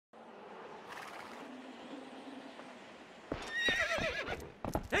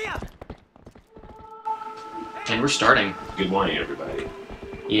And we're starting. Good morning, everybody.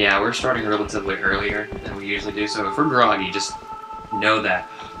 Yeah, we're starting relatively earlier than we usually do, so if we're groggy, just know that.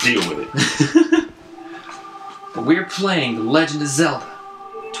 Deal with it. But we're playing The Legend of Zelda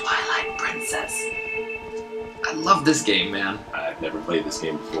Twilight Princess. I love this game, man. I've never played this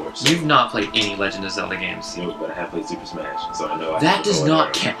game before. So You've not played any Legend of Zelda games. no, but I have played Super Smash, so I know That does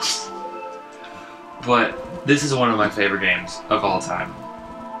not count. But this is one of my favorite games of all time.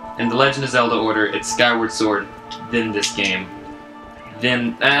 In the Legend of Zelda order, it's Skyward Sword, then this game,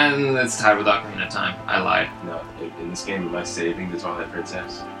 then... and it's tied with Ocarina of Time. I lied. No, in this game, am I saving the Twilight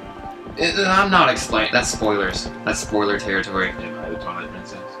Princess? I'm not explaining. That's spoilers. That's spoiler territory. Am I the Twilight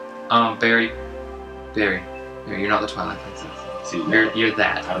Princess? Barry, you're not the Twilight Princess. See, You're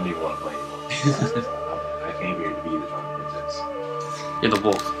that. I don't even want to play anymore. I came here to be the Twilight Princess. You're the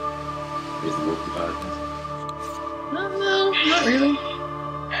wolf. Is the wolf the Twilight Princess? No, not really.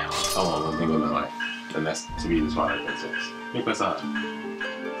 I want one thing in my life, and that's to be the Twilight Princess. New quest log.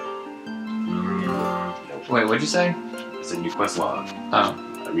 Wait, what'd you say? It's a new quest log. Oh.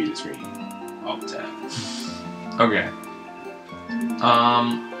 I read the screen all the time. Okay.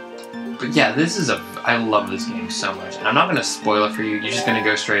 But yeah, I love this game so much. And I'm not gonna spoil it for you, you're just gonna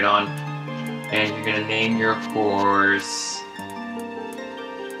go straight on. And you're gonna name your horse.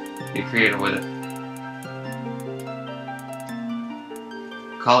 Be creative with it.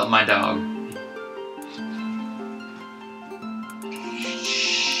 Call it my dog.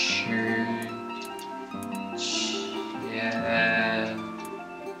 Yeah.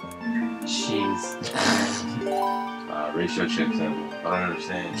 Cheese. Ratio check symbol. I don't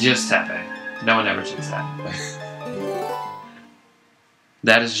understand. Just tap A. No one ever checks that.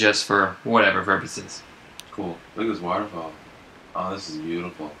 That is just for whatever purposes. Cool. Look at this waterfall. Oh, this is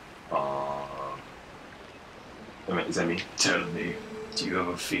beautiful. Is that me? Tell me, do you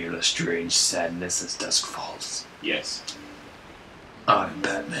ever feel a strange sadness as dusk falls? Yes. I'm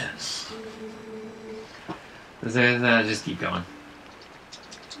Batman. Just keep going.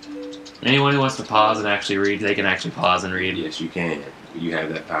 Anyone who wants to pause and actually read, they can actually pause and read. Yes, you can. You have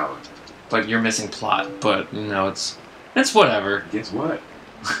that power. But you're missing plot. But you know, it's whatever. Guess what?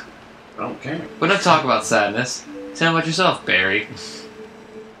 I don't care. We're not talking about sadness. Tell about yourself, Barry.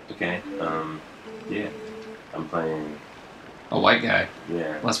 Okay. Yeah. I'm playing. A white guy.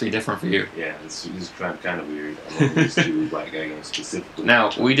 Yeah. Must be different for you. Yeah. This is kind of weird. I'm on these two black guy games specifically. Now,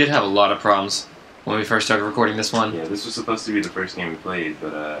 we did have a lot of problems when we first started recording this one. Yeah, this was supposed to be the first game we played,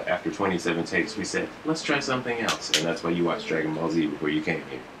 but after 27 takes, we said, let's try something else. And that's why you watched Dragon Ball Z before you came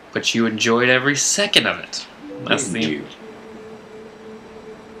here. But you enjoyed every second of it. That's the... You.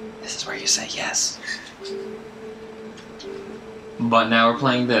 This is where you say yes. But now we're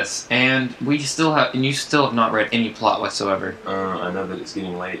playing this, and you still have not read any plot whatsoever. I know that it's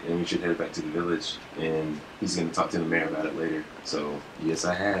getting late, and we should head back to the village, and he's going to talk to the mayor about it later. So, yes,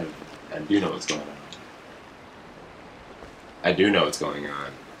 I have. I do know what's going on. I do know what's going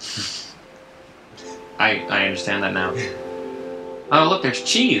on. I understand that now. Oh, look, there's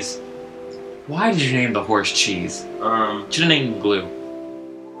Cheese. Why did you name the horse Cheese? Should have named him Glue.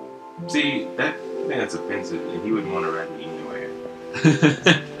 See, I think that's offensive, and he wouldn't want to ride me anywhere.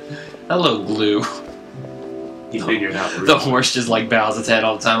 Hello, Glue. He figured out the horse just like bows its head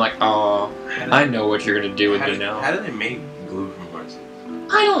all the time, like, oh, I know what you're gonna do with me now. How do they make glue from horses?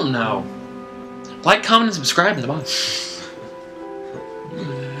 I don't know. Like, comment, and subscribe in the bottom.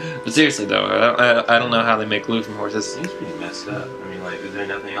 But seriously though, I don't know how they make glue from horses. It seems pretty messed up. I mean, like, is there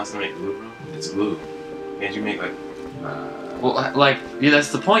nothing else to make glue from? It's glue. Can't you make like? Well, like, yeah,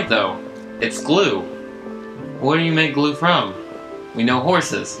 that's the point though. It's glue. What do you make glue from? We know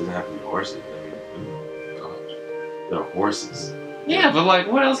horses. It doesn't have to be horses. I mean, gosh, they're horses. Yeah, but like,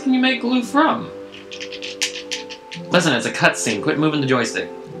 what else can you make glue from? Listen, it's a cutscene. Quit moving the joystick.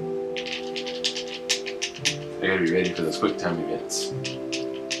 I gotta be ready for those quick time events.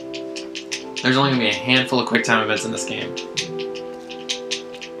 There's only gonna be a handful of quick time events in this game. I'm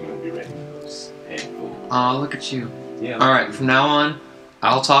gonna be ready for those handful. Aw, look at you. Yeah. Alright, from now on,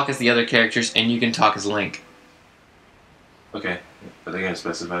 I'll talk as the other characters and you can talk as Link. Okay. Are they gonna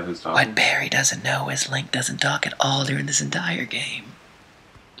specify who's talking? What Barry doesn't know is Link doesn't talk at all during this entire game.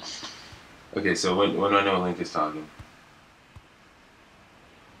 Okay, so when do I know Link is talking?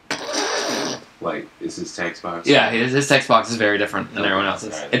 Like, is his text box? Yeah, his text box is very different than everyone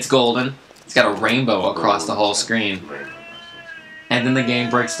else's. Right. It's golden. It's got a rainbow across the whole screen. And then the game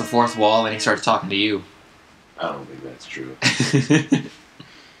breaks the fourth wall and he starts talking to you. I don't think that's true.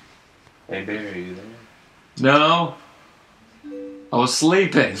 Hey, Barry, are you there? No. I was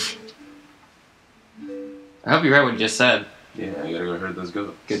sleeping. I hope you read what you just said. Yeah, I gotta go herd those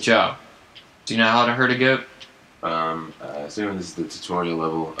goats. Good job. Do you know how to herd a goat? Assuming this is the tutorial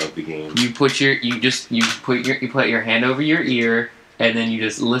level of the game. You put your hand over your ear, and then you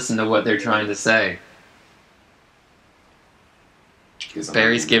just listen to what they're trying to say.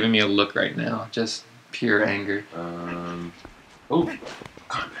 Barry's giving me a look right now, just pure anger. Oh,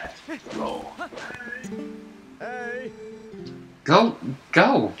 combat. Roll. Hey. Go.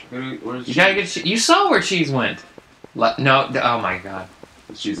 Where's You gotta get. You saw where cheese went. No. Oh my god.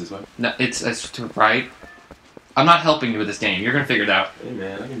 Cheese this way? No, it's to right. I'm not helping you with this game. You're gonna figure it out. Hey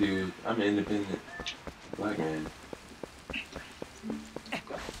man, I can do it. I'm an independent black man.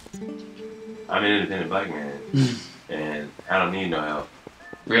 I'm an independent black man. And I don't need no help.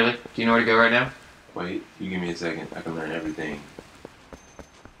 Really? Do you know where to go right now? Wait, you give me a second. I can learn everything.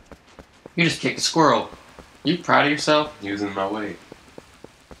 You just kicked a squirrel. You proud of yourself? He was in my way.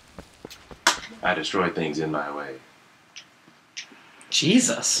 I destroy things in my way.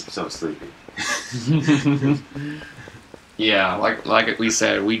 Jesus. I'm so sleepy. Yeah, like we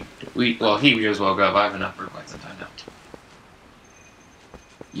said, well, he just woke up. I haven't up for quite some time now.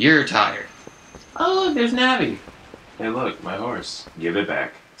 You're tired. Oh, look, there's Navi. Hey look, my horse. Give it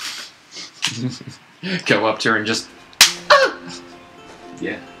back. Go up to her and just.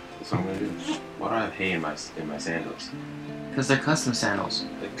 Yeah, that's what I'm gonna do. Why do I have hay in my sandals? Because they're custom sandals.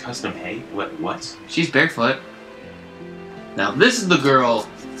 Like custom hay? What? She's barefoot. Now, this is the girl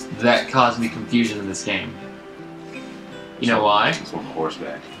that caused me confusion in this game. You know why? She's on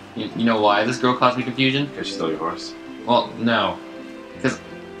horseback. You know why this girl caused me confusion? Because she stole your horse? Well, no. Because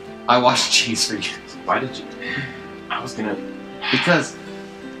I watched Cheese for you. Why did you? I was gonna... Because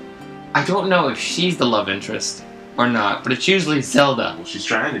I don't know if she's the love interest or not, but it's usually Zelda. Well, she's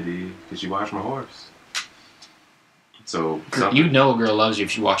trying to be, because she washed my horse. So... You know a girl loves you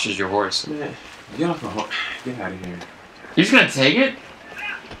if she washes your horse. Man, get off my horse. Get out of here. You're just gonna take it?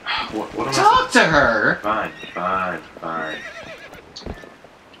 What am I Talk to her! Fine.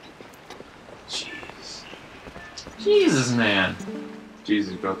 Jeez. Jesus, man.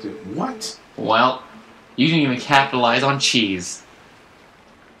 Jesus, go to... What? Well, you didn't even capitalize on cheese.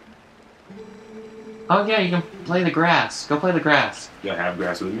 Oh yeah, you can play the grass. Go play the grass. You have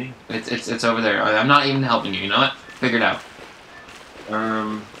grass with me? It's over there. I'm not even helping you. You know what? Figure it out.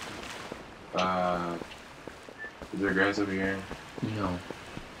 Is there grass over here? No.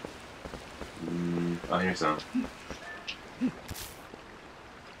 Oh, here's some.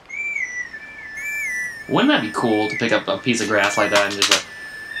 Wouldn't that be cool to pick up a piece of grass like that and just like...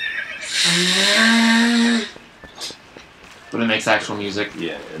 But it makes actual music.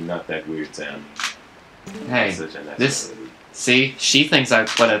 Yeah, and not that weird sound. Hey, Such a nice this... melody. See? She thinks I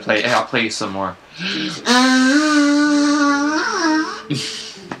play... Hey, I'll play you some more.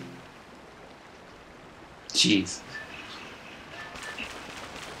 Jeez.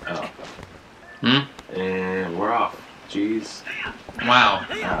 Oh. Hmm? And we're off. Jeez. Wow.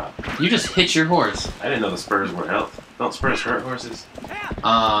 Wow. You just hit your horse. I didn't know the spurs were health. Don't spurs hurt horses?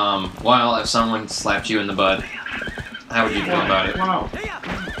 Well, if someone slapped you in the butt, how would you feel about it? Wow.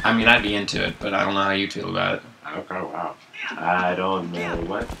 I mean, I'd be into it, but I don't know how you feel about it. Okay, wow. I don't know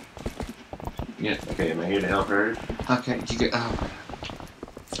what. Yeah. Okay, am I here to help her? Okay, you get... Oh.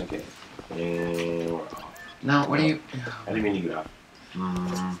 Okay. And we're off. No, what do you... I didn't mean to get off.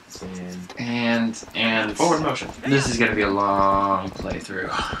 And... Forward motion. This is gonna be a long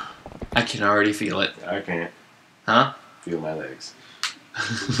playthrough. I can already feel it. I can't Huh? feel my legs.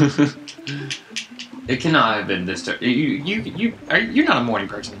 It cannot have been this... You're not a morning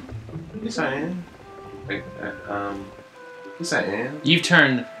person. Yes, I am. Yes, I am. You've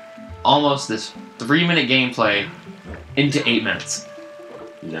turned almost this 3-minute gameplay into 8 minutes.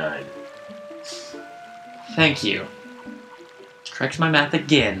 9. Thank you. Correct my math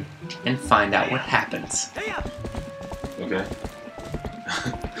again and find out what happens. Okay.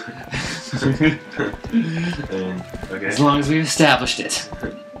 Okay. As long as we've established it.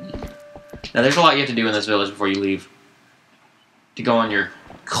 Now, there's a lot you have to do in this village before you leave. To go on your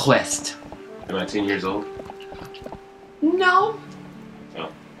quest. Am I 10 years old? No. Oh.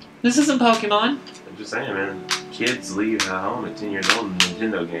 This isn't Pokemon. I'm just saying, man. Kids leave home at 10 years old in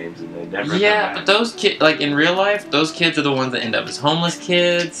Nintendo games and they never Yeah, come but back. those kids, like in real life, those kids are the ones that end up as homeless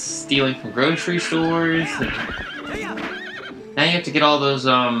kids, stealing from grocery stores. Now you have to get all those,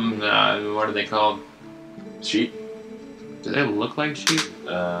 what are they called? Sheep? Do they look like sheep?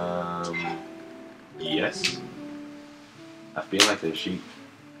 Yes. I feel like they're sheep.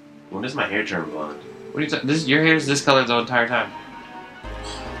 When does my hair turn blonde? What are you talking? Your hair's this color the entire time.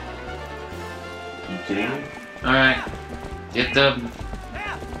 You kidding me? All right, get the.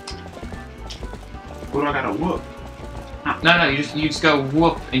 Who do I gotta whoop? No, you just go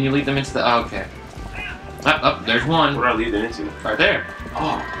whoop and you lead them into the. Oh, okay. Up, there's one. What do I lead them into? Right there.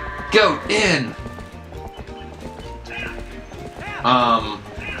 Oh. Go in! Oh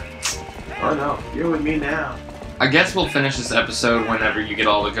no, you're with me now. I guess we'll finish this episode whenever you get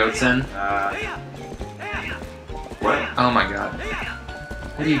all the goats in. What? Oh my god.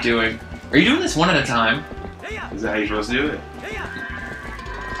 What are you doing? Are you doing this one at a time? Is that how you're supposed to do it?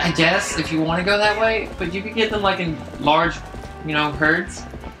 I guess, if you want to go that way, but you could get them like in large, you know, herds.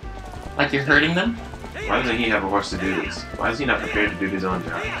 Like you're herding them. Why doesn't he have a horse to do this? Why is he not prepared to do his own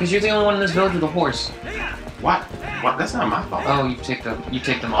job? Because you're the only one in this village with a horse. What? What? That's not my fault. Oh, you take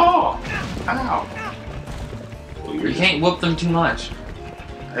them off. Oh! Ow! Well, You can't whoop them too much.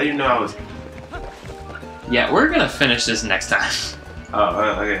 I didn't know I was... Yeah, we're gonna finish this next time.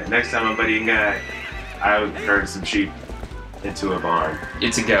 Oh, okay. Next time, my buddy and guy, I herd some sheep into a barn.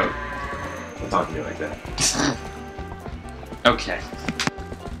 It's a goat. Don't talk to me like that. Okay.